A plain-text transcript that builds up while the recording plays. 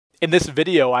In this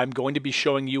video, I'm going to be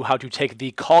showing you how to take the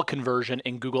call conversion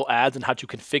in Google Ads and how to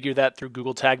configure that through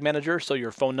Google Tag Manager so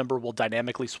your phone number will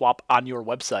dynamically swap on your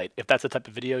website. If that's the type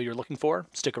of video you're looking for,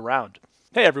 stick around.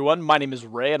 Hey everyone, my name is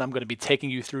Ray and I'm going to be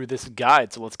taking you through this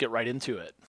guide, so let's get right into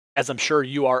it. As I'm sure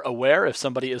you are aware, if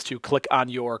somebody is to click on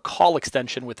your call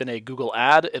extension within a Google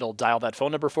ad, it'll dial that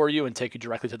phone number for you and take you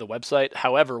directly to the website.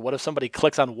 However, what if somebody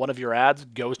clicks on one of your ads,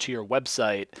 goes to your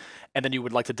website, and then you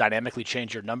would like to dynamically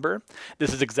change your number?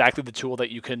 This is exactly the tool that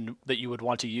you would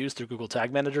want to use through Google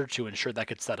Tag Manager to ensure that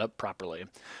gets set up properly.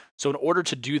 So in order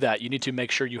to do that, you need to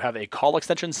make sure you have a call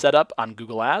extension set up on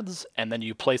Google Ads, and then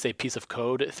you place a piece of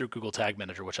code through Google Tag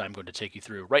Manager, which I'm going to take you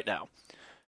through right now.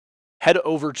 Head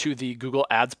over to the Google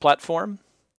Ads platform,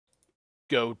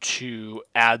 go to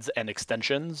Ads and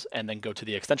Extensions, and then go to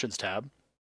the Extensions tab.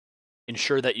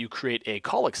 Ensure that you create a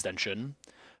call extension,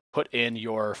 put in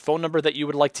your phone number that you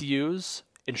would like to use,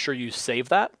 ensure you save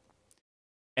that.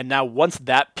 And now once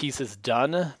that piece is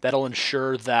done, that'll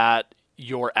ensure that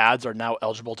your ads are now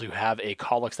eligible to have a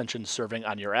call extension serving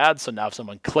on your ads. So now if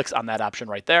someone clicks on that option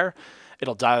right there,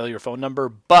 it'll dial your phone number,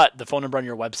 but the phone number on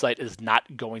your website is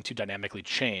not going to dynamically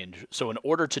change. So in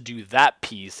order to do that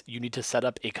piece, you need to set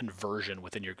up a conversion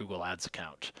within your Google Ads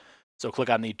account. So click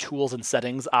on the Tools and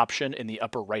Settings option in the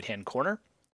upper right-hand corner.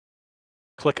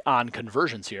 Click on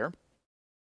Conversions here.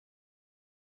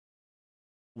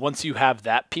 Once you have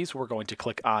that piece, we're going to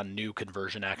click on New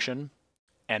Conversion Action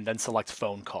and then select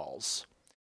Phone Calls.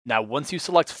 Now, once you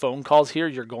select phone calls here,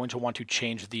 you're going to want to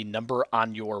change the number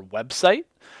on your website.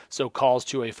 So calls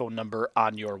to a phone number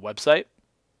on your website.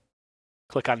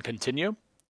 Click on Continue.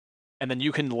 And then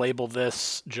you can label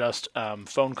this just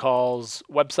phone calls,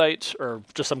 website, or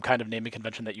just some kind of naming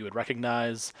convention that you would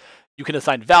recognize. You can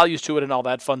assign values to it and all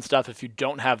that fun stuff. If you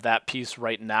don't have that piece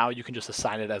right now, you can just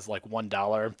assign it as like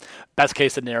 $1. Best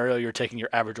case scenario, you're taking your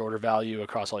average order value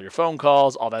across all your phone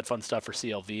calls, all that fun stuff for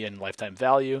CLV and lifetime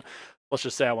value. Let's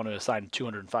just say I want to assign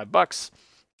 $205.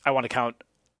 I want to count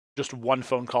just one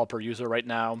phone call per user right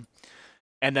now.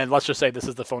 And then let's just say this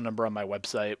is the phone number on my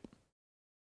website.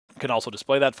 You can also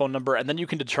display that phone number, and then you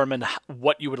can determine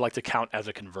what you would like to count as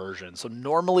a conversion. So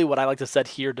normally what I like to set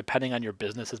here, depending on your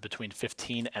business, is between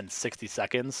 15 and 60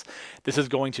 seconds. This is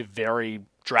going to vary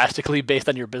drastically based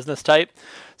on your business type.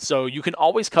 So you can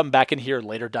always come back in here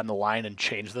later down the line and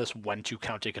change this when to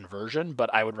count a conversion,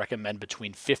 but I would recommend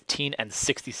between 15 and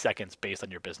 60 seconds based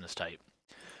on your business type.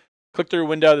 Click-through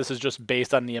window, this is just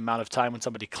based on the amount of time when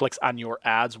somebody clicks on your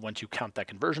ads when to count that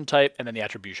conversion type, and then the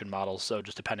attribution model. So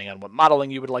just depending on what modeling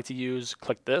you would like to use,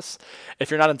 click this. If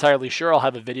you're not entirely sure, I'll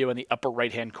have a video in the upper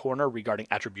right-hand corner regarding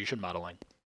attribution modeling.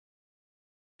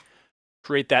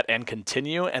 Create that and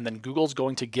continue, and then Google's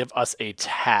going to give us a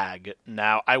tag.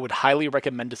 Now, I would highly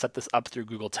recommend to set this up through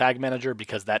Google Tag Manager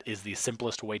because that is the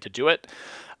simplest way to do it.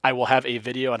 I will have a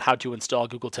video on how to install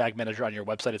Google Tag Manager on your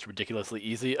website. It's ridiculously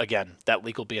easy. Again, that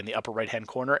link will be in the upper right-hand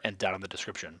corner and down in the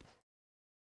description.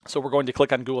 So we're going to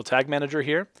click on Google Tag Manager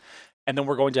here, and then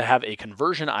we're going to have a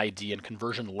conversion ID and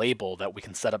conversion label that we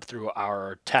can set up through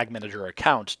our Tag Manager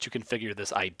account to configure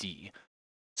this ID.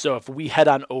 So if we head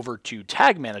on over to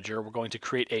Tag Manager, we're going to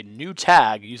create a new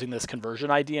tag using this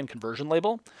conversion ID and conversion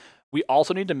label. We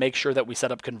also need to make sure that we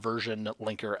set up conversion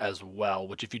linker as well,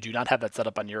 which if you do not have that set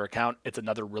up on your account, it's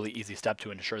another really easy step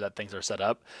to ensure that things are set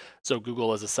up. So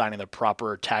Google is assigning the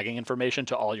proper tagging information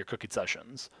to all your cookie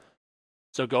sessions.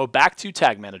 So go back to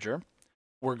Tag Manager.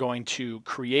 We're going to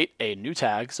create a new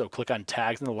tag. So click on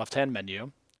Tags in the left-hand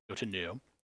menu, go to New.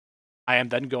 I am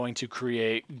then going to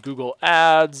create Google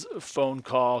Ads, phone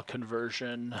call,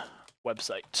 conversion,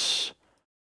 website.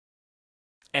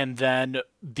 And then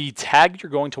the tag you're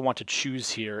going to want to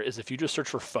choose here is if you just search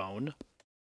for phone,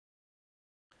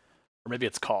 or maybe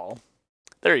it's call.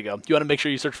 There you go. You want to make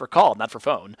sure you search for call, not for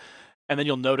phone. And then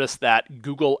you'll notice that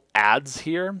Google Ads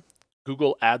here,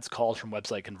 Google Ads calls from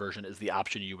website conversion is the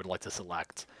option you would like to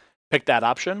select. Pick that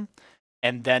option.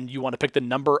 And then you want to pick the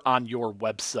number on your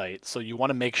website. So you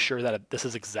want to make sure that this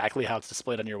is exactly how it's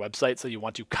displayed on your website. So you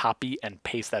want to copy and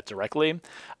paste that directly.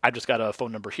 I've just got a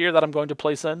phone number here that I'm going to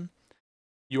place in.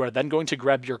 You are then going to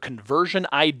grab your conversion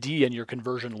ID and your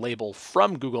conversion label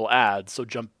from Google Ads. So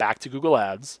jump back to Google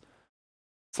Ads,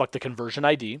 select the conversion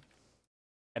ID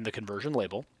and the conversion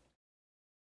label.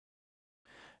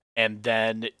 And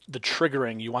then the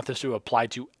triggering, you want this to apply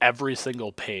to every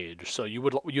single page. So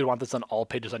you'd want this on all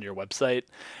pages on your website.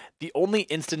 The only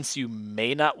instance you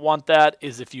may not want that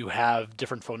is if you have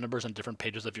different phone numbers on different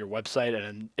pages of your website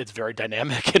and it's very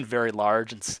dynamic and very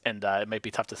large and it might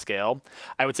be tough to scale.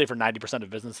 I would say for 90% of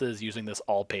businesses, using this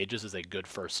all pages is a good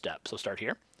first step. So start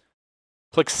here.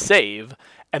 Click Save,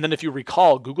 and then if you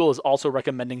recall, Google is also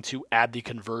recommending to add the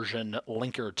conversion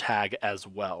linker tag as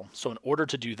well. So in order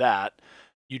to do that,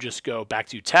 you just go back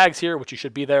to tags here, which you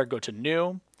should be there, go to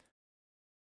New.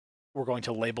 We're going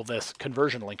to label this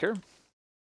conversion linker.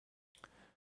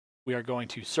 We are going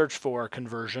to search for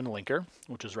conversion linker,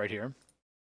 which is right here.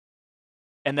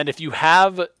 And then if you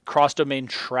have cross-domain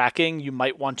tracking, you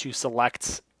might want to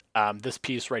select this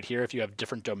piece right here if you have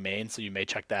different domains, so you may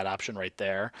check that option right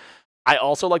there. I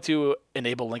also like to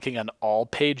enable linking on all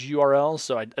page URLs,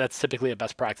 so that's typically a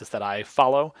best practice that I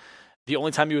follow. The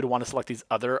only time you would want to select these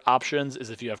other options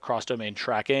is if you have cross-domain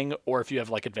tracking or if you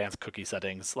have like advanced cookie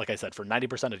settings. Like I said, for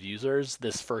 90% of users,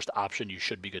 this first option, you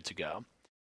should be good to go.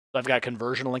 So I've got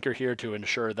conversion linker here to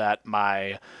ensure that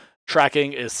my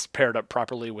tracking is paired up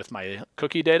properly with my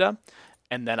cookie data.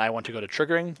 And then I want to go to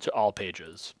triggering to all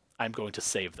pages. I'm going to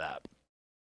save that.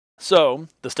 So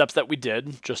the steps that we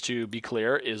did, just to be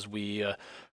clear, is we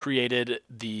created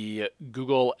the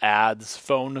Google Ads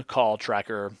phone call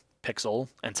tracker pixel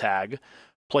and tag,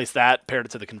 placed that, paired it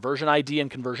to the conversion ID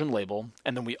and conversion label,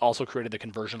 and then we also created the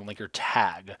conversion linker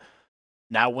tag.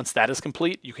 Now, once that is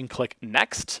complete, you can click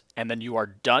Next, and then you are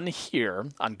done here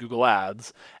on Google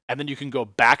Ads, and then you can go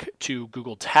back to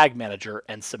Google Tag Manager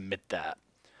and submit that.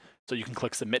 So you can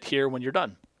click Submit here when you're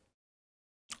done.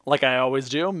 Like I always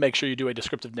do, make sure you do a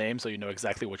descriptive name so you know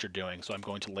exactly what you're doing. So I'm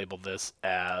going to label this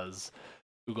as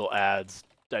Google Ads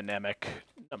Dynamic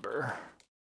Number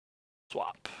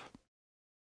Swap.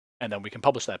 And then we can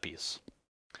publish that piece.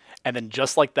 And then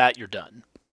just like that, you're done.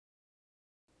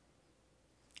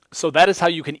 So that is how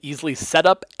you can easily set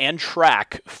up and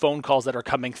track phone calls that are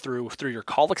coming through your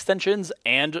call extensions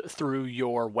and through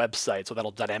your website. So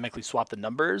that'll dynamically swap the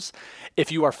numbers.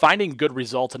 If you are finding good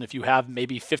results and if you have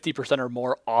maybe 50% or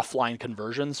more offline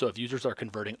conversions, so if users are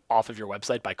converting off of your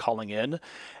website by calling in,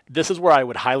 this is where I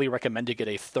would highly recommend to get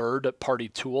a third-party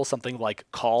tool, something like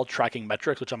Call Tracking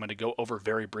Metrics, which I'm going to go over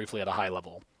very briefly at a high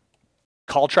level.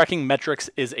 Call Tracking Metrics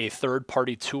is a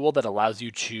third-party tool that allows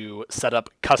you to set up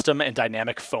custom and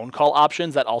dynamic phone call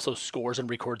options that also scores and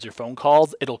records your phone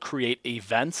calls. It'll create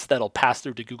events that'll pass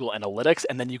through to Google Analytics,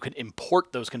 and then you can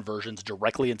import those conversions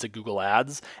directly into Google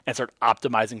Ads and start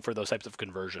optimizing for those types of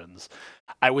conversions.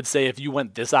 I would say if you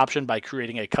went this option by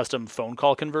creating a custom phone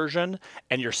call conversion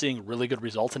and you're seeing really good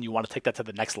results and you want to take that to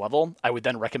the next level, I would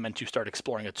then recommend you start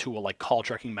exploring a tool like Call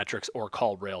Tracking Metrics or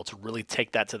CallRail to really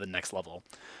take that to the next level.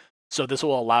 So this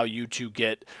will allow you to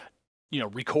get,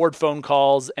 record phone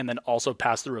calls and then also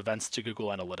pass through events to Google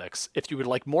Analytics. If you would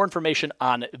like more information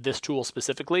on this tool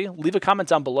specifically, leave a comment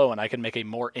down below and I can make a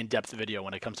more in-depth video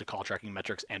when it comes to Call Tracking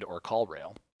Metrics and or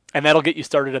CallRail. And that'll get you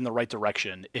started in the right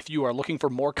direction. If you are looking for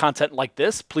more content like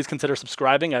this, please consider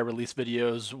subscribing. I release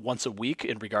videos once a week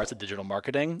in regards to digital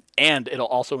marketing, and it'll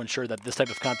also ensure that this type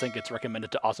of content gets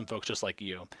recommended to awesome folks just like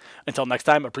you. Until next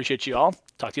time, appreciate you all.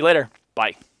 Talk to you later.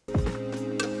 Bye.